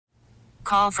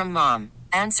call from mom.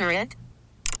 Answer it.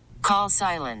 Call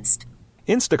silenced.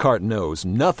 Instacart knows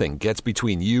nothing gets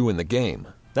between you and the game.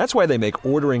 That's why they make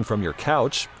ordering from your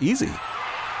couch easy.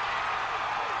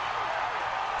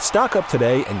 Stock up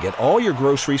today and get all your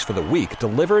groceries for the week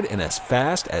delivered in as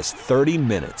fast as 30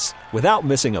 minutes without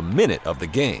missing a minute of the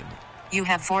game. You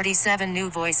have 47 new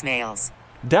voicemails.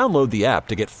 Download the app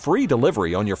to get free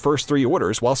delivery on your first 3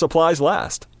 orders while supplies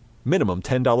last. Minimum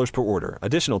 $10 per order.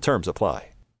 Additional terms apply.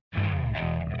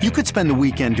 You could spend the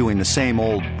weekend doing the same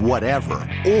old whatever,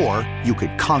 or you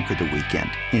could conquer the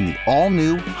weekend in the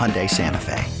all-new Hyundai Santa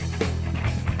Fe.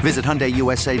 Visit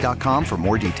HyundaiUSA.com for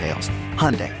more details.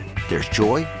 Hyundai, there's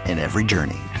joy in every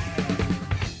journey.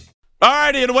 All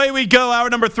righty, and away we go. Hour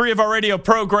number 3 of our radio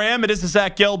program. It is the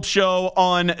Zach Gelb Show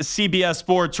on CBS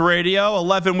Sports Radio.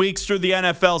 11 weeks through the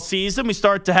NFL season, we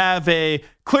start to have a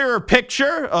clearer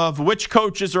picture of which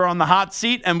coaches are on the hot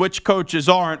seat and which coaches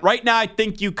aren't. Right now, I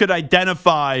think you could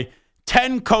identify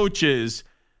 10 coaches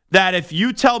that if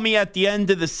you tell me at the end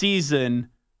of the season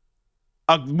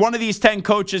one of these 10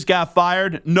 coaches got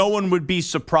fired, no one would be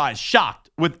surprised, shocked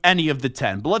with any of the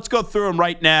 10. But let's go through them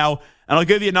right now. And I'll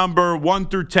give you a number 1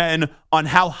 through 10 on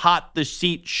how hot the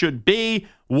seat should be.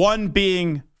 1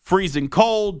 being freezing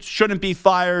cold, shouldn't be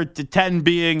fired, to 10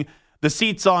 being the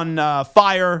seat's on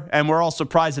fire, and we're all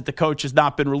surprised that the coach has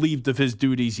not been relieved of his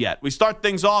duties yet. We start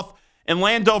things off in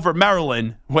Landover,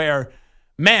 Maryland, where,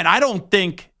 man, I don't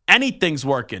think anything's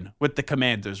working with the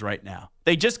Commanders right now.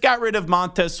 They just got rid of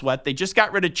Montez Sweat. They just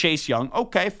got rid of Chase Young.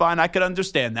 Okay, fine, I could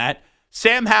understand that.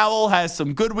 Sam Howell has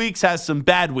some good weeks, has some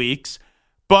bad weeks.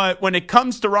 But when it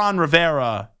comes to Ron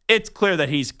Rivera, it's clear that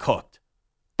he's cooked.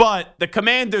 But the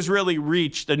Commanders really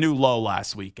reached a new low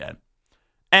last weekend.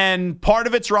 And part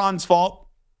of it's Ron's fault.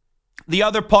 The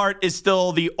other part is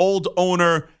still the old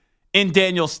owner in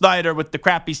Daniel Snyder with the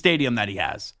crappy stadium that he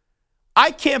has.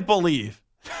 I can't believe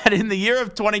that in the year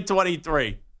of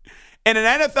 2023, in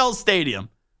an NFL stadium,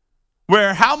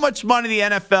 where how much money the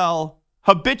NFL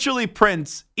habitually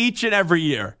prints each and every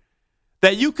year,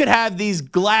 that you could have these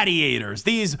gladiators,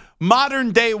 these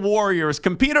modern-day warriors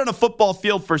compete on a football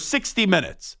field for 60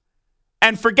 minutes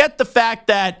and forget the fact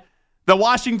that the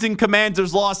Washington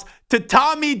Commanders lost to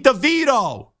Tommy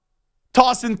DeVito,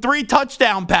 tossing 3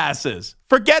 touchdown passes.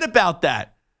 Forget about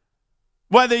that.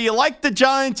 Whether you like the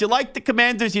Giants, you like the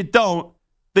Commanders, you don't,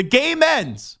 the game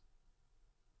ends.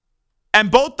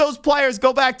 And both those players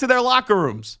go back to their locker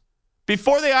rooms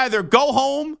before they either go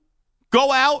home,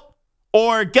 go out,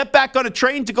 or get back on a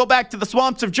train to go back to the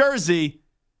swamps of Jersey.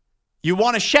 You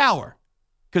want to shower.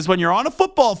 Because when you're on a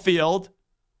football field,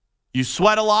 you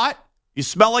sweat a lot, you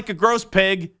smell like a gross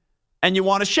pig, and you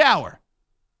want to shower.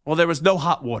 Well, there was no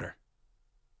hot water.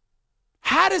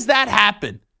 How does that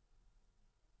happen?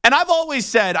 And I've always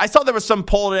said, I saw there was some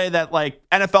poll today that like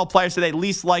NFL players say they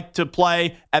least like to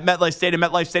play at MetLife Stadium.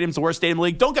 MetLife Stadium's the worst stadium in the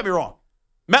league. Don't get me wrong.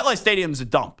 MetLife Stadium's a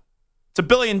dump. It's a $1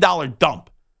 billion dump.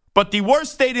 But the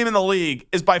worst stadium in the league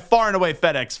is by far and away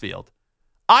FedEx Field.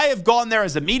 I have gone there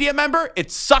as a media member.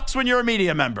 It sucks when you're a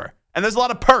media member. And there's a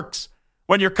lot of perks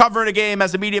when you're covering a game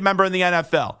as a media member in the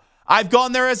NFL. I've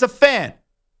gone there as a fan.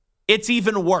 It's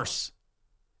even worse.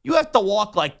 You have to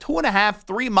walk like 2.5,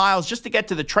 3 miles just to get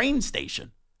to the train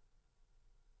station.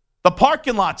 The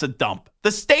parking lot's a dump.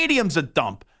 The stadium's a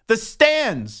dump. The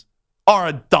stands are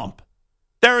a dump.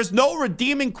 There is no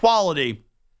redeeming quality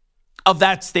of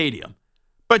that stadium.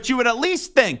 But you would at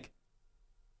least think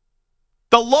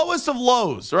the lowest of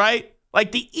lows, right?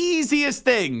 Like the easiest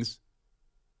things,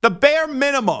 the bare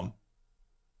minimum,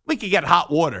 we could get hot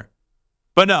water.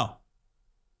 But no.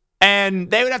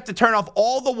 And they would have to turn off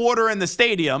all the water in the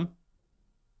stadium.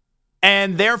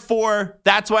 And therefore,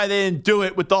 that's why they didn't do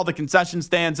it with all the concession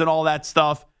stands and all that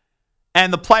stuff.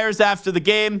 And the players after the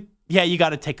game, yeah, you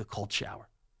got to take a cold shower.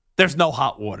 There's no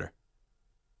hot water.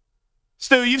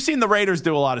 Stu, you've seen the Raiders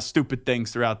do a lot of stupid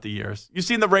things throughout the years. You've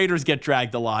seen the Raiders get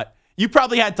dragged a lot. You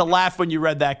probably had to laugh when you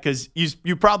read that because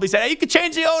you probably said, hey, you could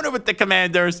change the owner with the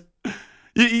Commanders.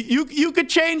 You could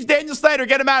change Daniel Snyder,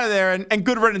 get him out of there, and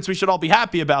good riddance. We should all be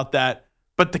happy about that.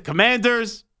 But the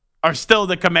Commanders are still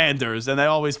the Commanders, and they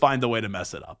always find a way to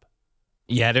mess it up.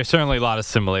 Yeah, there's certainly a lot of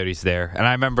similarities there. And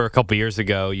I remember a couple years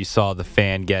ago, you saw the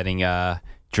fan getting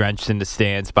drenched in the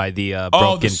stands by the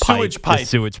broken sewage pipe. The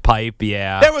sewage pipe,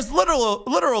 yeah. There was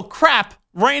literal crap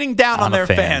raining down on their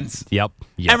fans. Yep.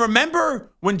 And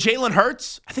remember when Jalen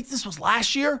Hurts, I think this was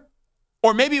last year,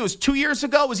 or maybe it was 2 years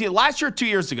ago. Was he last year or 2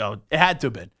 years ago? It had to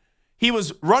have been. He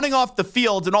was running off the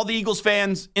field, and all the Eagles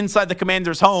fans inside the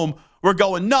Commanders' home were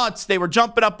going nuts. They were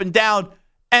jumping up and down,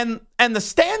 and the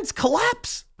stands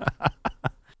collapse.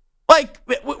 Like,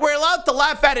 we're allowed to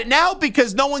laugh at it now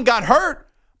because no one got hurt.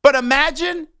 But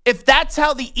imagine if that's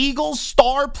how the Eagles'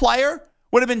 star player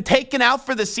would have been taken out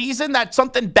for the season, that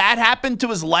something bad happened to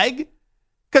his leg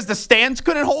because the stands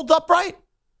couldn't hold upright.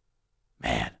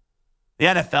 Man, the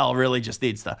NFL really just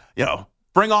needs to,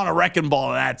 bring on a wrecking ball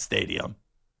in that stadium.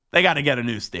 They got to get a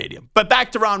new stadium. But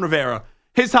back to Ron Rivera.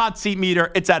 His hot seat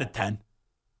meter, it's at a 10.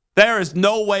 There is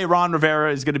no way Ron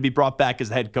Rivera is going to be brought back as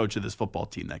the head coach of this football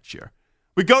team next year.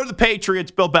 We go to the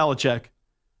Patriots, Bill Belichick.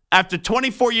 After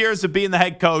 24 years of being the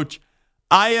head coach,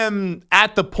 I am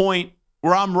at the point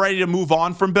where I'm ready to move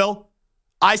on from Bill.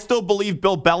 I still believe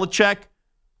Bill Belichick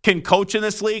can coach in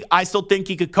this league. I still think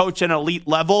he could coach at an elite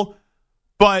level,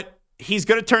 but he's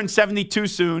going to turn 72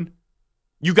 soon.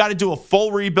 You got to do a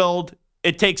full rebuild.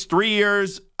 It takes 3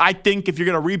 years, I think, if you're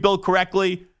going to rebuild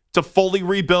correctly, to fully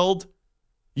rebuild.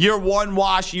 Year 1,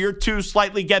 wash. Year 2,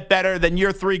 slightly get better. Then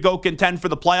year 3, go contend for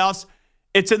the playoffs.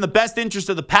 It's in the best interest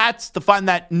of the Pats to find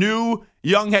that new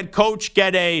young head coach,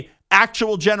 get a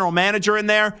actual general manager in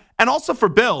there. And also for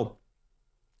Bill,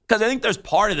 because I think there's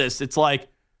part of this. It's like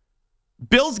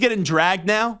Bill's getting dragged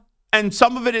now, and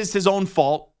some of it is his own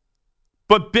fault.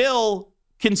 But Bill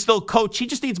can still coach. He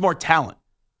just needs more talent.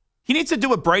 He needs to do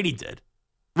what Brady did.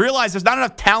 Realize there's not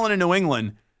enough talent in New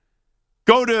England.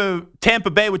 Go to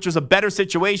Tampa Bay, which was a better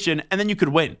situation, and then you could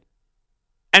win.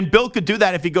 And Bill could do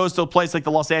that if he goes to a place like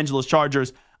the Los Angeles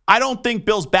Chargers. I don't think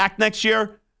Bill's back next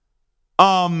year.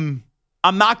 I'm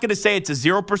not going to say it's a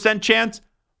 0% chance,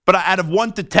 but out of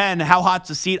 1 to 10, how hot's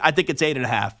the seat? I think it's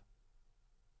 8.5.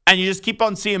 And you just keep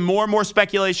on seeing more and more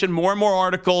speculation, more and more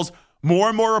articles, more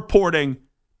and more reporting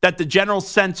that the general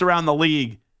sense around the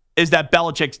league is that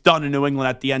Belichick's done in New England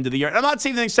at the end of the year. And I'm not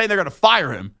saying they're going to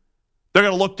fire him. They're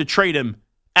going to look to trade him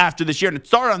after this year. And it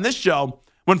started on this show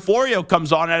when Florio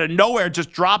comes on out of nowhere,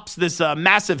 just drops this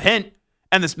massive hint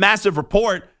and this massive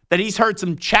report that he's heard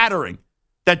some chattering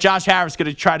that Josh Harris is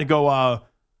going to try to go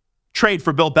trade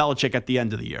for Bill Belichick at the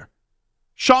end of the year.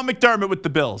 Sean McDermott with the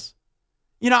Bills.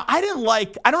 I don't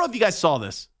know if you guys saw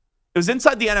this. It was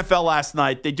inside the NFL last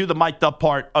night. They do the mic'd up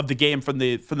part of the game from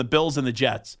the Bills and the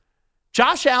Jets.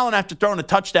 Josh Allen, after throwing a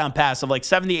touchdown pass of like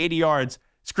 70, 80 yards,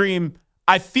 screamed,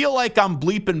 "I feel like I'm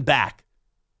bleeping back."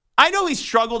 I know he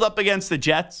struggled up against the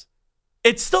Jets.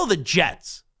 It's still the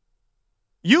Jets.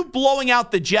 You blowing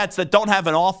out the Jets that don't have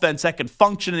an offense that can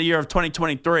function in the year of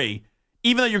 2023,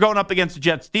 even though you're going up against the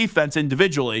Jets defense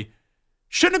individually,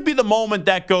 shouldn't be the moment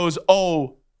that goes,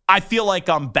 "Oh, I feel like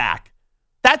I'm back."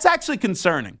 That's actually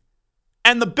concerning.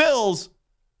 And the Bills,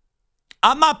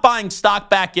 I'm not buying stock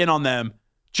back in on them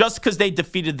just because they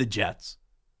defeated the Jets.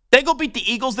 They go beat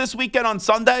the Eagles this weekend on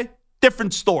Sunday,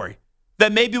 different story.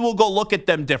 Then maybe we'll go look at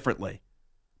them differently.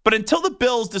 But until the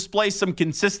Bills display some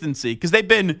consistency, because they've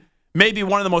been maybe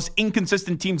one of the most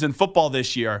inconsistent teams in football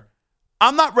this year,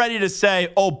 I'm not ready to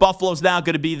say, oh, Buffalo's now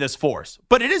going to be this force.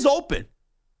 But it is open.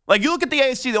 Like, you look at the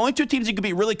AFC, the only two teams you can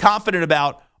be really confident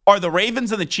about are the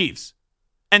Ravens and the Chiefs.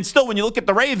 And still, when you look at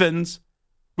the Ravens,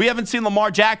 we haven't seen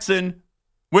Lamar Jackson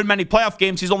win many playoff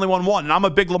games. He's only won one. And I'm a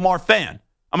big Lamar fan.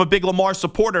 I'm a big Lamar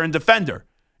supporter and defender.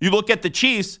 You look at the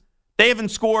Chiefs, they haven't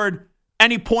scored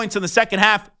any points in the second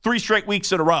half 3 straight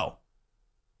weeks in a row.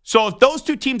 So if those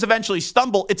two teams eventually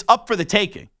stumble, it's up for the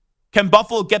taking. Can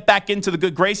Buffalo get back into the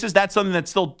good graces? That's something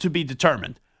that's still to be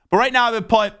determined. But right now I would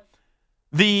put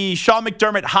the Sean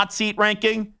McDermott hot seat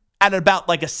ranking at about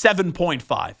like a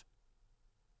 7.5.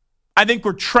 I think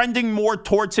we're trending more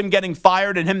towards him getting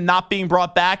fired and him not being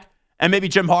brought back. And maybe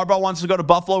Jim Harbaugh wants to go to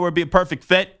Buffalo where it'd be a perfect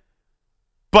fit.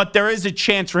 But there is a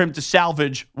chance for him to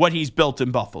salvage what he's built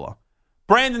in Buffalo.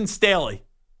 Brandon Staley,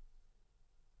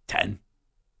 10.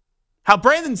 How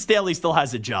Brandon Staley still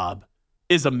has a job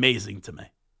is amazing to me.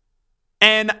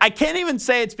 And I can't even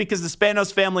say it's because the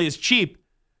Spanos family is cheap,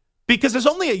 because there's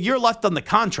only a year left on the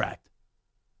contract.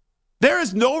 There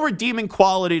is no redeeming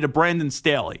quality to Brandon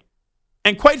Staley.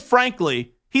 And quite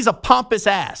frankly, he's a pompous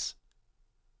ass.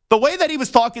 The way that he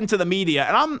was talking to the media,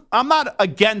 and I'm not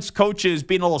against coaches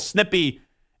being a little snippy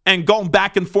and going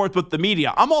back and forth with the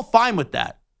media. I'm all fine with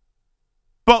that.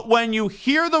 But when you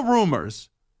hear the rumors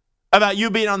about you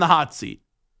being on the hot seat,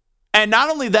 and not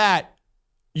only that,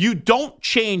 you don't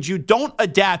change, you don't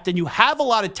adapt, and you have a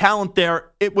lot of talent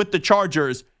there with the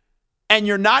Chargers, and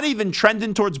you're not even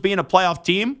trending towards being a playoff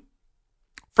team,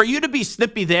 for you to be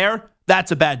snippy there,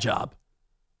 that's a bad job.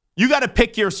 You got to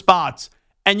pick your spots,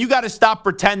 and you got to stop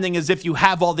pretending as if you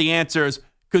have all the answers,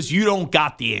 because you don't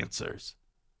got the answers.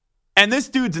 And this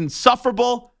dude's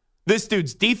insufferable. This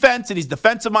dude's defense and his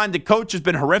defensive-minded coach has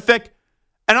been horrific.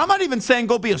 And I'm not even saying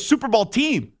go be a Super Bowl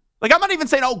team. Like, I'm not even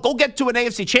saying, oh, go get to an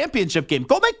AFC championship game.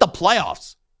 Go make the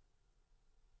playoffs.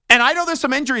 And I know there's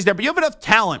some injuries there, but you have enough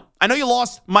talent. I know you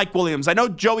lost Mike Williams. I know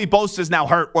Joey Bosa is now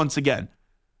hurt once again.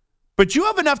 But you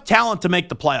have enough talent to make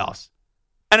the playoffs.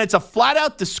 And it's a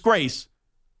flat-out disgrace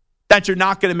that you're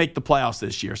not going to make the playoffs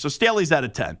this year. So Staley's out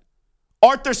of 10.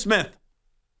 Arthur Smith.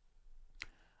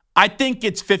 I think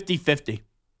it's 50-50.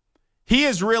 He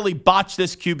has really botched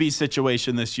this QB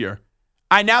situation this year.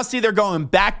 I now see they're going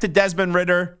back to Desmond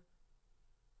Ridder.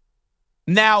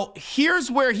 Now,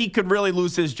 here's where he could really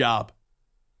lose his job.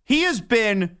 He has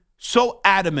been so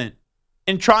adamant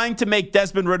in trying to make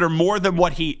Desmond Ridder more than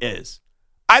what he is.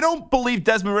 I don't believe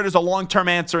Desmond Ridder is a long-term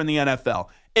answer in the NFL.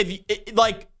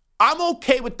 I'm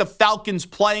okay with the Falcons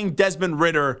playing Desmond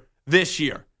Ridder this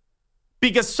year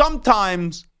because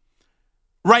sometimes,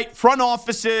 right, front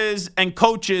offices and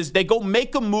coaches, they go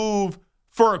make a move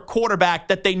for a quarterback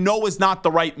that they know is not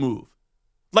the right move.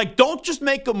 Like, don't just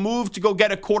make a move to go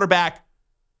get a quarterback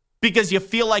because you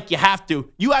feel like you have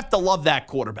to. You have to love that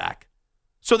quarterback.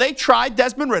 So they tried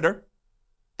Desmond Ridder.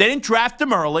 They didn't draft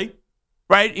him early,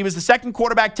 right? He was the second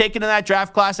quarterback taken in that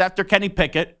draft class after Kenny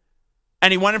Pickett,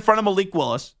 and he went in front of Malik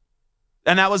Willis,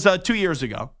 and that was 2 years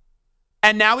ago.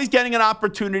 And now he's getting an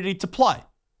opportunity to play.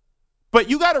 But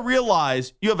you got to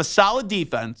realize you have a solid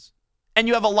defense, and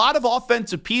you have a lot of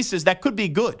offensive pieces that could be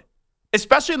good,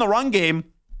 especially in the run game,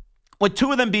 with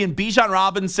two of them being Bijan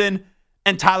Robinson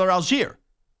and Tyler Algier.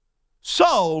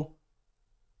 So,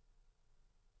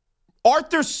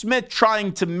 Arthur Smith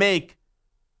trying to make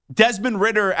Desmond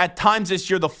Ridder at times this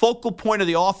year the focal point of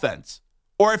the offense,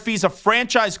 or if he's a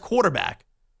franchise quarterback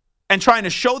and trying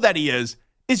to show that he is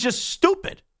just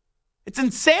stupid. It's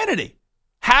insanity.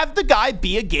 Have the guy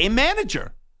be a game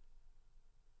manager.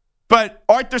 But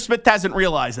Arthur Smith hasn't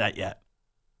realized that yet.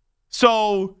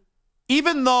 So,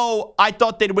 even though I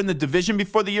thought they'd win the division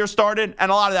before the year started,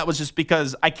 and a lot of that was just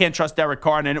because I can't trust Derek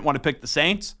Carr and I didn't want to pick the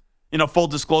Saints, full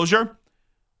disclosure.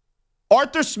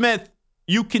 Arthur Smith,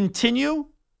 you continue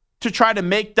to try to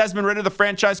make Desmond Ridder the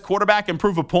franchise quarterback and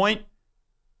prove a point.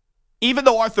 Even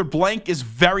though Arthur Blank is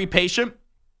very patient,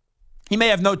 he may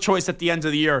have no choice at the end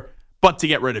of the year but to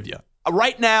get rid of you.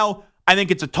 Right now, I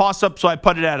think it's a toss-up, so I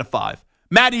put it at a 5.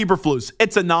 Matt Eberflus,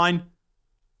 it's a 9.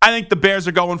 I think the Bears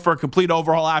are going for a complete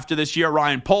overhaul after this year.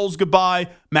 Ryan Poles goodbye,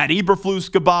 Matt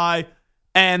Eberflus goodbye,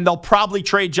 and they'll probably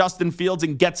trade Justin Fields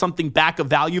and get something back of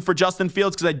value for Justin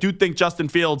Fields because I do think Justin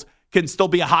Fields can still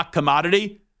be a hot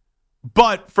commodity.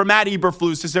 But for Matt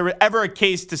Eberflus, is there ever a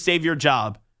case to save your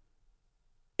job?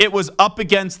 It was up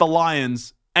against the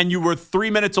Lions, and you were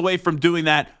 3 minutes away from doing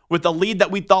that with a lead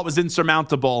that we thought was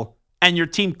insurmountable, and your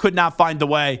team could not find a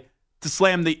way to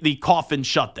slam the coffin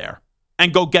shut there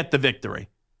and go get the victory.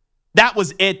 That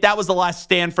was it. That was the last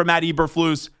stand for Matt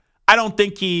Eberflus. I don't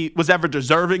think he was ever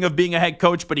deserving of being a head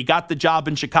coach, but he got the job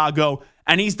in Chicago,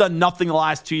 and he's done nothing the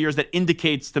last 2 years that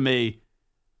indicates to me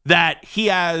that he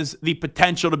has the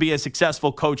potential to be a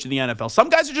successful coach in the NFL. Some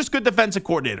guys are just good defensive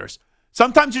coordinators.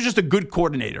 Sometimes you're just a good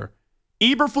coordinator.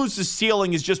 Eberflus'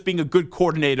 ceiling is just being a good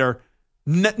coordinator,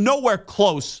 nowhere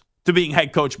close to being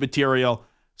head coach material.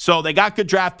 So they got good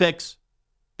draft picks.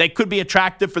 They could be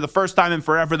attractive for the first time in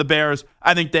forever, the Bears.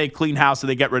 I think they clean house and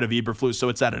they get rid of Eberflus, so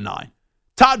it's at a 9.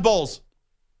 Todd Bowles,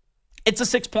 it's a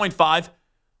 6.5.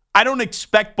 I don't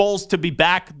expect Bowles to be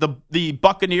back. The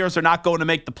Buccaneers are not going to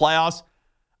make the playoffs.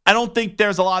 I don't think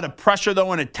there's a lot of pressure,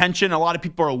 though, and attention. A lot of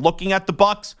people are looking at the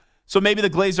Bucs. So maybe the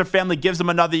Glazer family gives them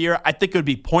another year. I think it would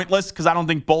be pointless because I don't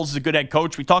think Bowles is a good head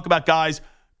coach. We talk about guys,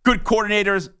 good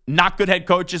coordinators, not good head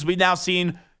coaches. We've now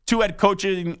seen 2 head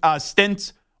coaching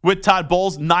stints with Todd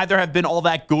Bowles. Neither have been all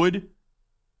that good.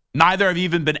 Neither have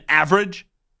even been average.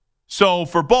 So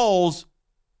for Bowles,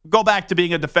 go back to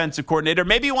being a defensive coordinator.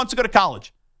 Maybe he wants to go to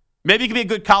college. Maybe he can be a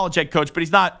good college head coach, but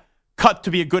he's not cut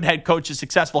to be a good head coach, a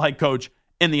successful head coach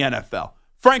in the NFL.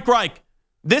 Frank Reich,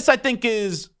 this I think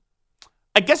is,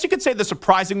 I guess you could say, the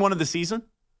surprising one of the season,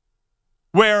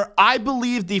 where I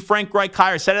believe the Frank Reich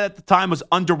hire, said it at the time, was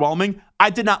underwhelming. I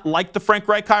did not like the Frank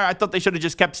Reich hire. I thought they should have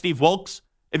just kept Steve Wilkes.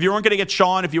 If you weren't going to get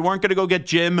Sean, if you weren't going to go get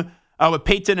Jim with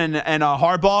Peyton and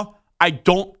Harbaugh, I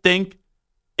don't think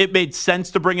it made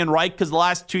sense to bring in Reich because the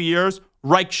last 2 years,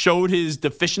 Reich showed his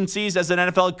deficiencies as an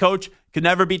NFL coach. Could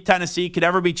never beat Tennessee, could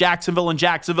never beat Jacksonville, and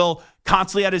Jacksonville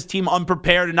constantly had his team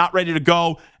unprepared and not ready to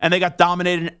go, and they got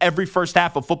dominated in every first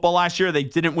half of football last year. They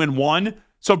didn't win one.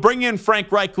 So bringing in Frank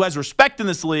Reich, who has respect in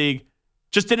this league,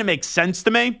 just didn't make sense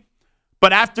to me.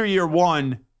 But after year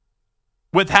one,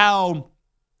 with how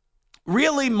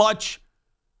really much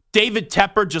David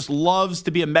Tepper just loves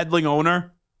to be a meddling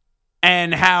owner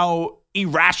and how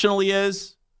irrational he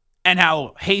is and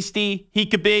how hasty he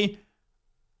could be,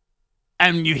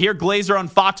 and you hear Glazer on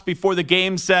Fox before the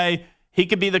game say he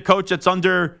could be the coach that's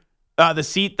under the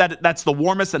seat that's the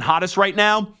warmest and hottest right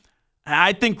now.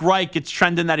 I think Reich, it's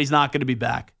trending that he's not going to be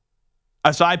back.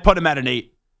 So I put him at an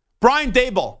 8. Brian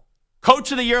Daboll,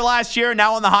 coach of the year last year,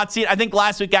 now on the hot seat. I think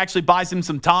last week actually buys him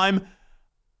some time.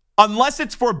 Unless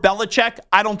it's for Belichick,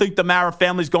 I don't think the Mara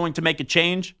family is going to make a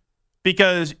change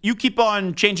because you keep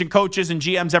on changing coaches and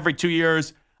GMs every 2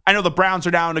 years. I know the Browns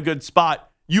are now in a good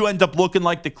spot. You end up looking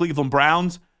like the Cleveland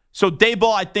Browns. So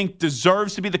Daboll, I think,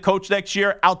 deserves to be the coach next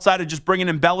year outside of just bringing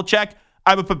in Belichick.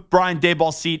 I would put Brian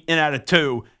Daboll's seat in at a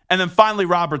 2. And then finally,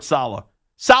 Robert Saleh.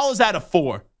 Saleh's at a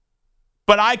 4.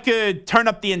 But I could turn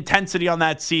up the intensity on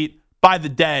that seat by the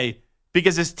day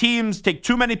because his teams take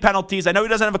too many penalties. I know he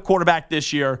doesn't have a quarterback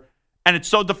this year, and it's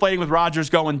so deflating with Rodgers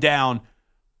going down.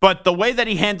 But the way that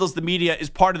he handles the media is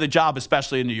part of the job,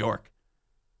 especially in New York.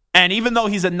 And even though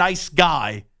he's a nice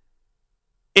guy,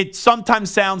 it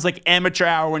sometimes sounds like amateur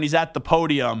hour when he's at the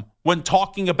podium when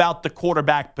talking about the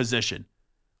quarterback position.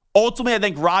 Ultimately, I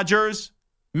think Rodgers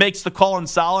makes the call on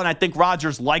Saleh, and I think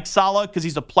Rodgers likes Saleh because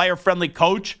he's a player-friendly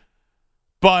coach.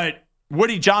 But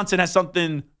Woody Johnson has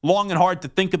something long and hard to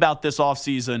think about this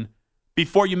offseason.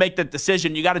 Before you make that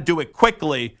decision, you got to do it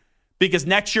quickly because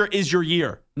next year is your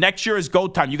year. Next year is go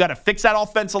time. You got to fix that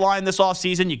offensive line this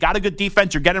offseason. You got a good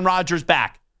defense. You're getting Rodgers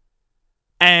back.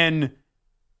 And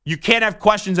you can't have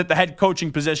questions at the head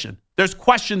coaching position. There's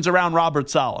questions around Robert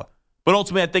Saleh. But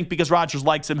ultimately, I think because Rodgers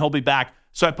likes him, he'll be back.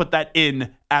 So I put that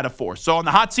in at a 4. So on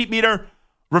the hot seat meter,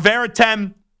 Rivera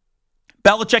 10,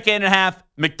 Belichick 8.5,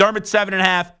 McDermott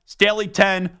 7.5, Staley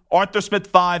 10, Arthur Smith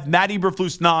 5, Matt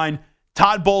Eberflus 9,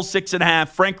 Todd Bowles 6.5,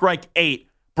 Frank Reich 8,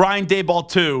 Brian Daboll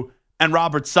 2, and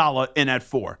Robert Saleh in at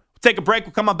 4. We'll take a break.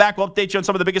 We'll come on back. We'll update you on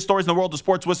some of the biggest stories in the world of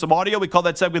sports with some audio. We call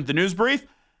that segment the News Brief.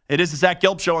 It is the Zach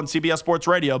Gelb Show on CBS Sports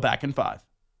Radio. Back in 5.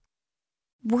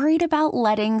 Worried about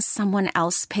letting someone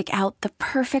else pick out the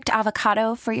perfect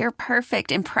avocado for your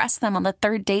perfect impress them on the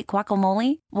third date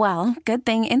guacamole? Well, good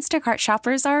thing Instacart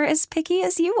shoppers are as picky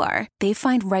as you are. They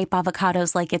find ripe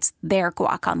avocados like it's their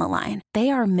guac on the line.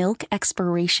 They are milk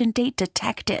expiration date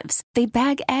detectives. They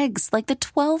bag eggs like the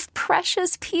 12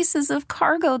 precious pieces of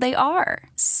cargo they are.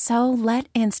 So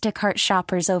let Instacart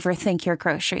shoppers overthink your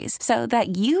groceries so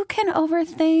that you can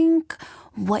overthink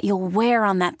what you'll wear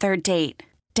on that third date.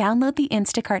 Download the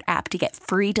Instacart app to get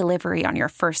free delivery on your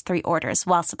first 3 orders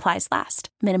while supplies last.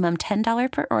 Minimum $10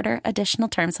 per order. Additional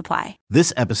terms apply.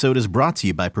 This episode is brought to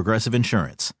you by Progressive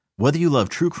Insurance. Whether you love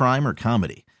true crime or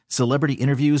comedy, celebrity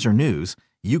interviews or news,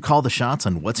 you call the shots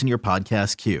on what's in your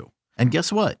podcast queue. And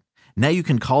guess what? Now you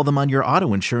can call them on your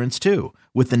auto insurance too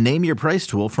with the Name Your Price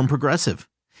tool from Progressive.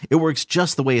 It works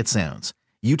just the way it sounds.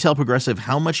 You tell Progressive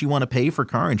how much you want to pay for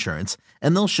car insurance,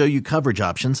 and they'll show you coverage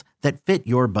options that fit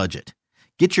your budget.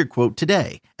 Get your quote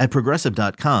today at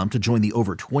Progressive.com to join the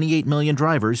over 28 million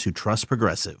drivers who trust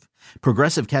Progressive.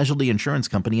 Progressive Casualty Insurance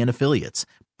Company and Affiliates.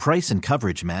 Price and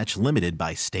coverage match limited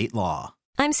by state law.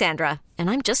 I'm Sandra, and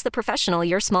I'm just the professional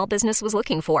your small business was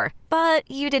looking for. But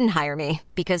you didn't hire me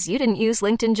because you didn't use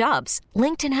LinkedIn Jobs.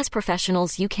 LinkedIn has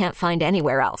professionals you can't find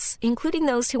anywhere else, including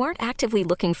those who aren't actively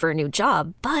looking for a new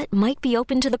job, but might be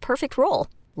open to the perfect role,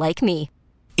 like me.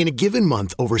 In a given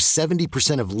month, over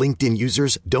 70% of LinkedIn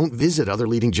users don't visit other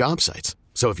leading job sites.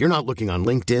 So if you're not looking on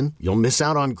LinkedIn, you'll miss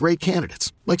out on great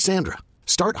candidates like Sandra.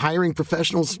 Start hiring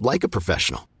professionals like a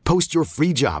professional. Post your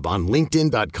free job on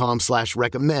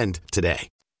linkedin.com/recommend today.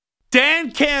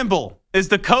 Dan Campbell is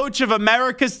the coach of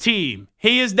America's team.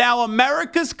 He is now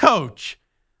America's coach.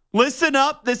 Listen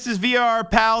up. This is via our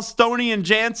pals Stoney and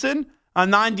Jansen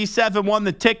on 97.1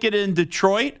 The Ticket in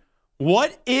Detroit.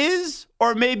 What is,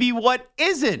 or maybe what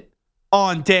isn't,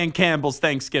 on Dan Campbell's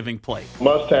Thanksgiving plate?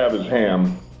 Must have is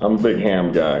ham. I'm a big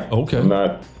ham guy. Okay. I'm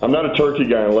not a turkey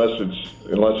guy unless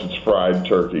it's fried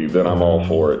turkey. Then I'm all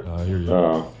for it. I hear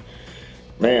you.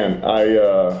 Man,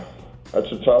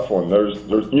 that's a tough one. There's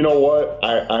you know what?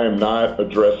 I am not a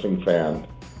dressing fan.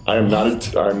 I'm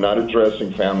not a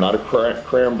dressing fan. I'm not a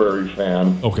cranberry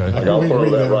fan. Okay. Like, I'll throw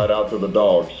that right out to the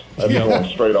dogs. That's going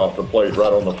straight off the plate,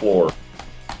 right on the floor.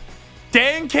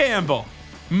 Dan Campbell,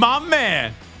 my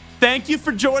man, thank you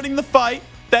for joining the fight.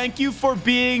 Thank you for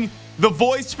being the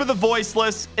voice for the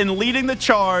voiceless and leading the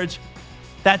charge.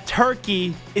 That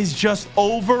turkey is just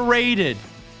overrated.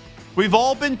 We've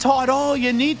all been taught, oh,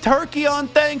 you need turkey on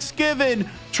Thanksgiving.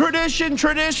 Tradition,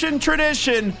 tradition,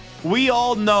 tradition. We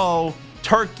all know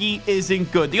turkey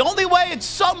isn't good. The only way it's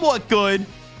somewhat good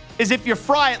is if you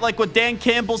fry it like what Dan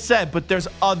Campbell said, but there's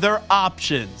other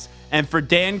options. And for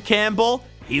Dan Campbell,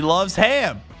 he loves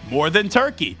ham more than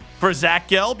turkey. For Zach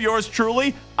Gelb, yours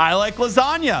truly, I like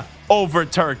lasagna over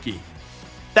turkey.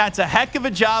 That's a heck of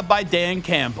a job by Dan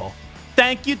Campbell.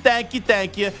 Thank you, thank you,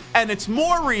 thank you. And it's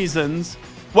more reasons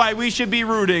why we should be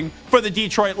rooting for the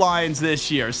Detroit Lions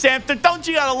this year. Samter, don't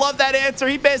you gotta love that answer?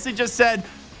 He basically just said,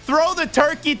 throw the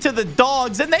turkey to the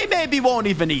dogs, and they maybe won't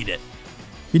even eat it.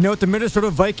 You know what? The Minnesota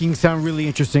Vikings sound really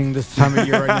interesting this time of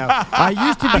year right now. I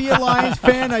used to be a Lions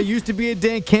fan. I used to be a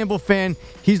Dan Campbell fan.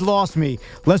 He's lost me.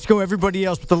 Let's go everybody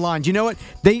else with the Lions. You know what?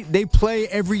 They play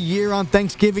every year on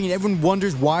Thanksgiving, and everyone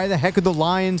wonders why the heck are the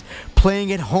Lions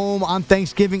playing at home on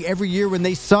Thanksgiving every year when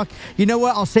they suck. You know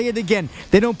what? I'll say it again.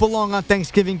 They don't belong on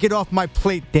Thanksgiving. Get off my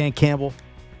plate, Dan Campbell.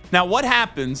 Now, what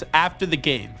happens after the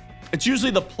game? It's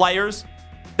usually the players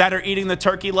that are eating the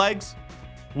turkey legs.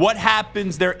 What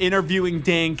happens? They're interviewing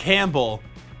Dan Campbell.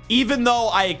 Even though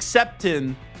I accept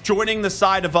him joining the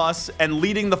side of us and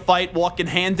leading the fight, walking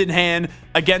hand in hand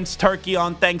against turkey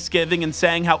on Thanksgiving and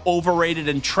saying how overrated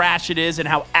and trash it is and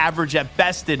how average at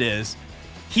best it is,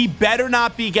 he better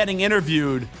not be getting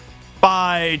interviewed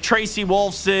by Tracy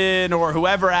Wolfson or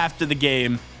whoever after the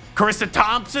game. Carissa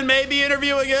Thompson may be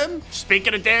interviewing him.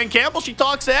 Speaking of Dan Campbell, she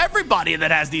talks to everybody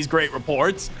that has these great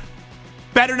reports.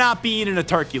 Better not be eating a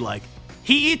turkey leg.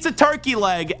 He eats a turkey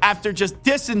leg after just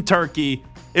dissing turkey.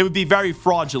 It would be very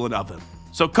fraudulent of him.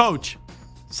 So, Coach,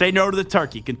 say no to the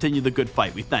turkey. Continue the good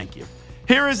fight. We thank you.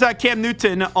 Here is Cam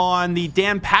Newton on the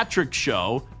Dan Patrick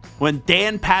Show when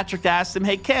Dan Patrick asked him,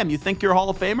 hey, Cam, you think you're a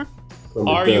Hall of Famer?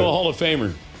 Are you a Hall of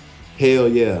Famer? Hell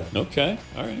yeah. Okay.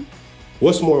 All right.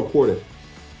 What's more important,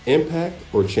 impact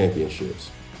or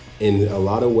championships? In a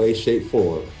lot of ways, shape,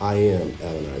 form, I am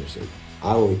Allen Iverson.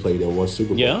 I only played in one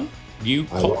Super Bowl. Yeah?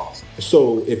 I lost.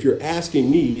 So if you're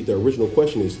asking me, the original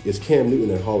question is Cam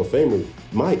Newton a Hall of Famer?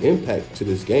 My impact to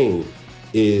this game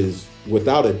is,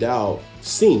 without a doubt,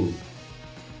 seen.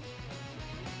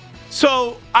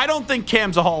 So I don't think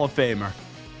Cam's a Hall of Famer.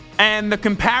 And the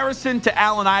comparison to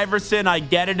Allen Iverson, I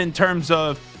get it in terms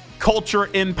of culture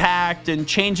impact and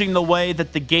changing the way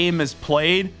that the game is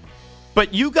played.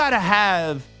 But you got to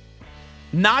have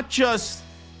not just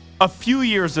a few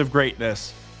years of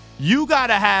greatness. You got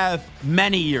to have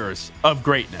many years of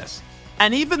greatness.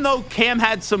 And even though Cam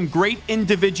had some great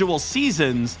individual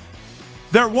seasons,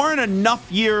 there weren't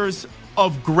enough years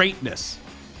of greatness.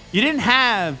 You didn't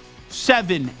have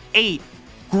 7, 8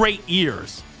 great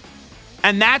years.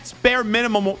 And that's bare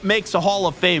minimum what makes a Hall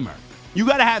of Famer. You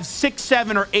got to have 6,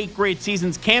 7, or 8 great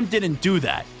seasons. Cam didn't do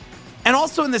that. And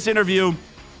also in this interview,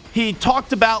 he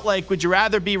talked about, like, would you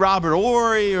rather be Robert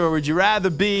Horry or would you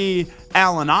rather be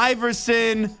Allen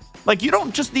Iverson? Like, you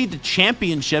don't just need the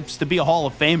championships to be a Hall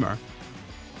of Famer.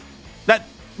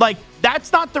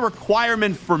 That's not the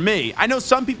requirement for me. I know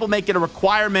some people make it a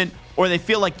requirement or they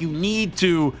feel like you need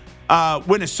to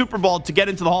win a Super Bowl to get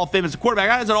into the Hall of Fame as a quarterback.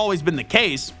 That hasn't always been the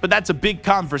case, but that's a big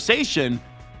conversation.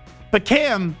 But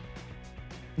Cam,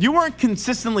 you weren't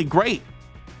consistently great.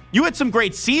 You had some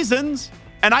great seasons,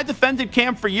 and I defended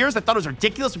Cam for years. I thought it was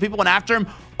ridiculous when people went after him.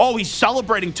 Oh, he's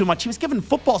celebrating too much. He was giving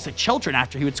footballs to children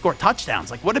after he would score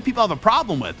touchdowns. Like, what did people have a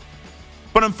problem with?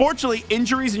 But unfortunately,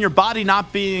 injuries and your body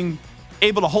not being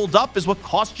able to hold up is what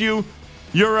cost you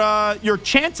your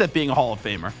chance at being a Hall of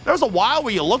Famer. There was a while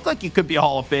where you looked like you could be a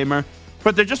Hall of Famer,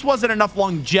 but there just wasn't enough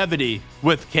longevity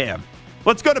with Cam.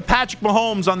 Let's go to Patrick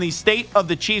Mahomes on the state of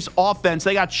the Chiefs offense.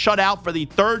 They got shut out for the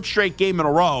 3rd straight game in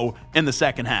a row in the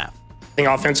second half. I think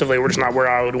offensively, we're just not where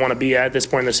I would want to be at this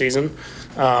point in the season.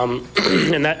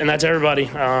 And that's everybody.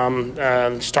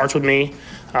 Starts with me.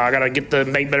 I got to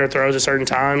make better throws at certain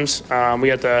times. We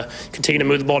have to continue to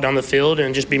move the ball down the field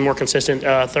and just be more consistent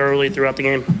thoroughly throughout the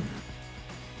game.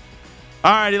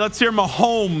 All righty, let's hear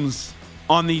Mahomes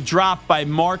on the drop by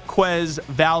Marquez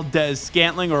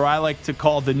Valdes-Scantling, or I like to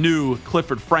call the new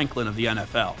Clifford Franklin of the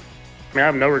NFL. I mean, I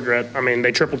have no regret. I mean,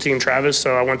 they triple teamed Travis,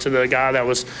 so I went to the guy that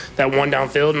won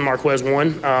downfield, and Marquez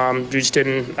won. Just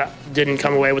didn't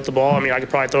come away with the ball. I mean, I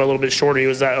could probably throw a little bit shorter. He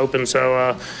was that open.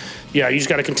 So, yeah, you just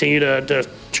got to continue to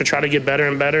try to get better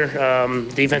and better.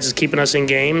 Defense is keeping us in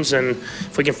games, and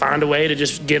if we can find a way to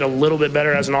just get a little bit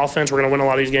better as an offense, we're going to win a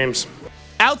lot of these games.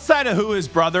 Outside of who his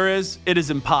brother is, it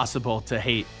is impossible to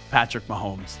hate Patrick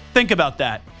Mahomes. Think about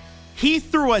that. He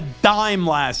threw a dime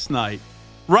last night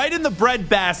right in the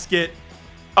breadbasket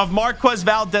of Marquez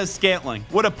Valdes-Scantling.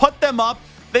 Would have put them up.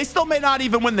 They still may not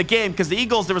even win the game because the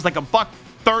Eagles, there was like $130,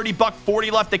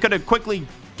 $140 left. They could have quickly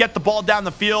get the ball down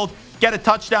the field, get a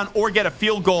touchdown, or get a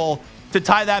field goal to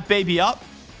tie that baby up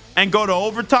and go to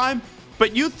overtime.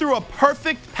 But you threw a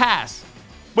perfect pass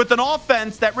with an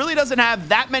offense that really doesn't have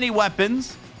that many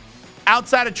weapons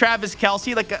outside of Travis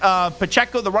Kelce. Like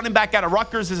Pacheco, the running back out of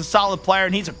Rutgers, is a solid player,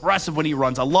 and he's aggressive when he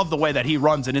runs. I love the way that he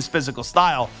runs and his physical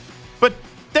style. But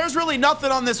there's really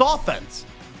nothing on this offense.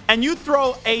 And you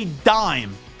throw a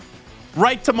dime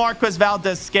right to Marquez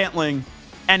Valdes-Scantling,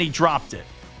 and he dropped it.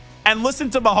 and listen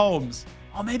to Mahomes.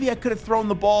 Oh, maybe I could have thrown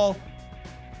the ball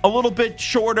a little bit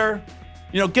shorter,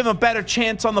 give him a better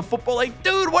chance on the football. Like,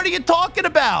 dude, what are you talking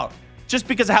about? Just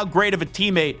because of how great of a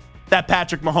teammate that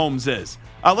Patrick Mahomes is.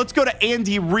 Let's go to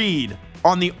Andy Reid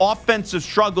on the offensive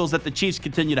struggles that the Chiefs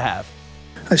continue to have.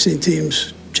 I've seen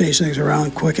teams change things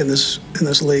around quick in this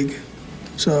league.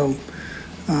 So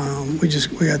we got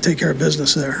to take care of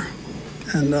business there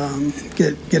and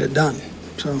get it done.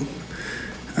 So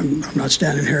I'm not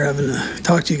standing here having to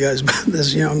talk to you guys about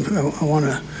this. I want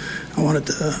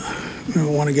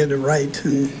to get it right,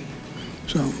 and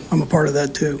so I'm a part of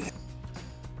that too.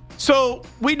 So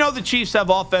we know the Chiefs have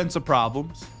offensive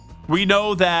problems. We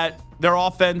know that their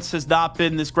offense has not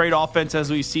been this great offense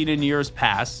as we've seen in years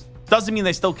past. Doesn't mean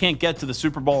they still can't get to the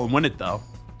Super Bowl and win it, though.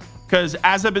 Because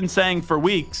as I've been saying for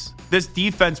weeks, this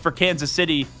defense for Kansas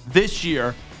City this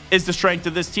year is the strength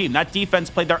of this team. That defense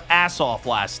played their ass off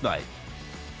last night.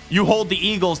 You hold the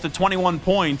Eagles to 21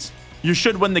 points, you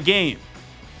should win the game.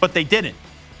 But they didn't.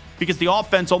 Because the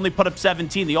offense only put up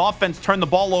 17. The offense turned the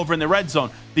ball over in the red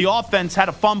zone. The offense had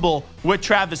a fumble with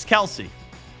Travis Kelce.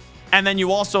 And then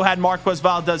you also had Marquez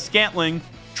Valdez-Scantling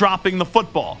dropping the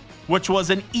football, which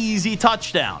was an easy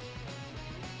touchdown.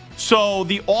 So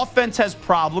the offense has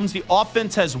problems. The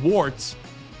offense has warts.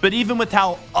 But even with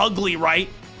how ugly,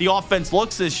 the offense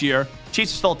looks this year,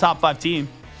 Chiefs are still a top 5 team.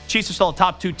 Chiefs are still a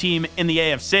top 2 team in the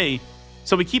AFC.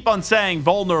 So we keep on saying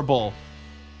vulnerable.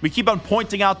 We keep on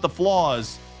pointing out the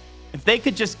flaws. If they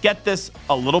could just get this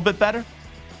a little bit better,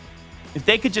 if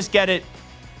they could just get it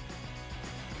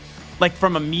like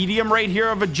from a medium rate here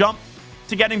of a jump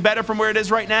to getting better from where it is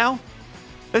right now,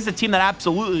 this is a team that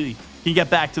absolutely can get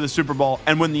back to the Super Bowl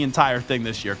and win the entire thing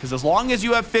this year. Because as long as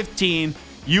you have 15,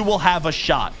 you will have a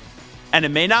shot. And it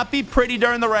may not be pretty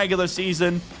during the regular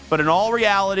season, but in all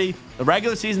reality, the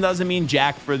regular season doesn't mean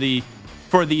jack for the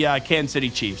Kansas City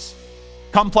Chiefs.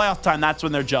 Come playoff time, that's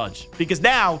when they're judged. Because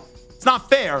now, it's not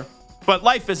fair, but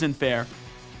life isn't fair.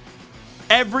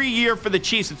 Every year for the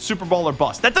Chiefs, it's Super Bowl or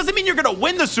bust. That doesn't mean you're going to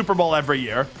win the Super Bowl every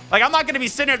year. Like, I'm not going to be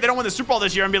sitting here if they don't win the Super Bowl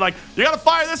this year and be like, you got to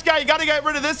fire this guy, you got to get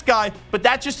rid of this guy. But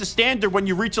that's just a standard when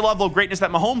you reach a level of greatness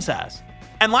that Mahomes has.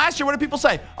 And last year, what did people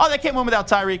say? Oh, they can't win without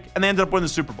Tyreek, and they ended up winning the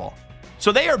Super Bowl.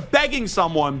 So they are begging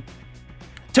someone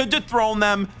to dethrone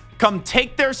them, come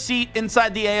take their seat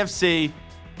inside the AFC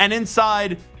and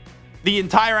inside the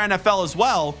entire NFL as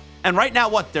well. And right now,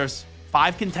 there's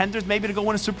 5 contenders maybe to go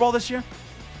win a Super Bowl this year?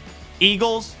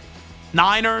 Eagles,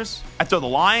 Niners, I throw the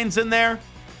Lions in there,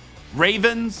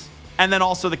 Ravens, and then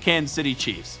also the Kansas City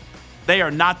Chiefs. They are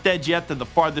not dead yet. They're the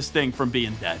farthest thing from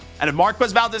being dead. And if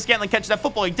Marquez Valdez-Scantling catches that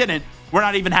football, he didn't, we're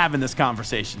not even having this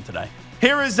conversation today.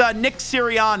 Here is Nick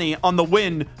Sirianni on the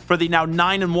win for the now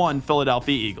 9-1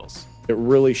 Philadelphia Eagles. It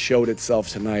really showed itself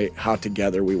tonight how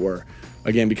together we were.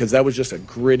 Again, because that was just a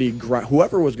gritty,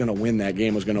 whoever was going to win that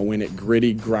game was going to win it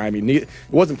gritty, grimy. It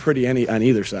wasn't pretty on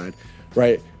either side,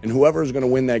 right? And whoever was going to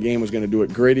win that game was going to do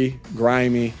it gritty,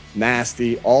 grimy,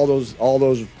 nasty, all those. What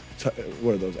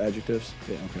are those adjectives?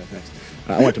 Yeah, okay, thanks.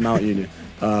 I went to Mount Union,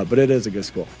 but it is a good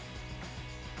school.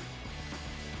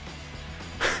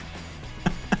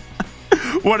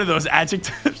 What are those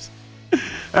adjectives?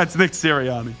 That's Nick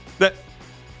Sirianni.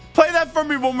 Play that for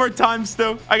me one more time,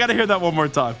 Stu. I got to hear that one more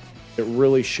time. It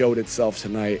really showed itself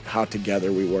tonight how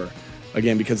together we were.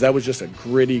 Again, because that was just a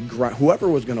gritty, whoever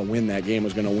was going to win that game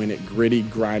was going to win it gritty,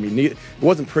 grimy. It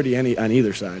wasn't pretty on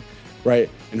either side, right?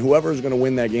 And whoever was going to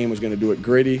win that game was going to do it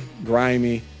gritty,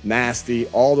 grimy, nasty,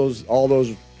 all those.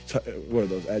 What are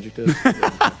those adjectives?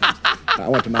 I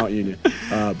went to Mount Union,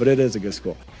 but it is a good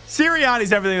school.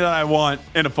 Sirianni's everything that I want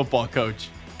in a football coach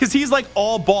because he's like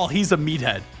all ball. He's a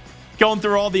meathead. Going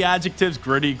through all the adjectives,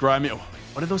 gritty, grimy.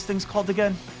 What are those things called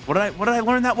again? What did I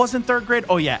learn that was in 3rd grade?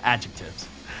 Oh, yeah, adjectives.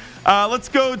 Let's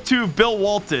go to Bill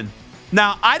Walton.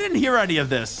 Now, I didn't hear any of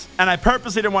this, and I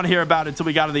purposely didn't want to hear about it until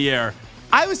we got to the air.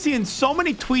 I was seeing so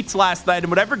many tweets last night in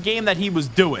whatever game that he was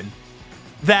doing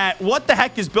that what the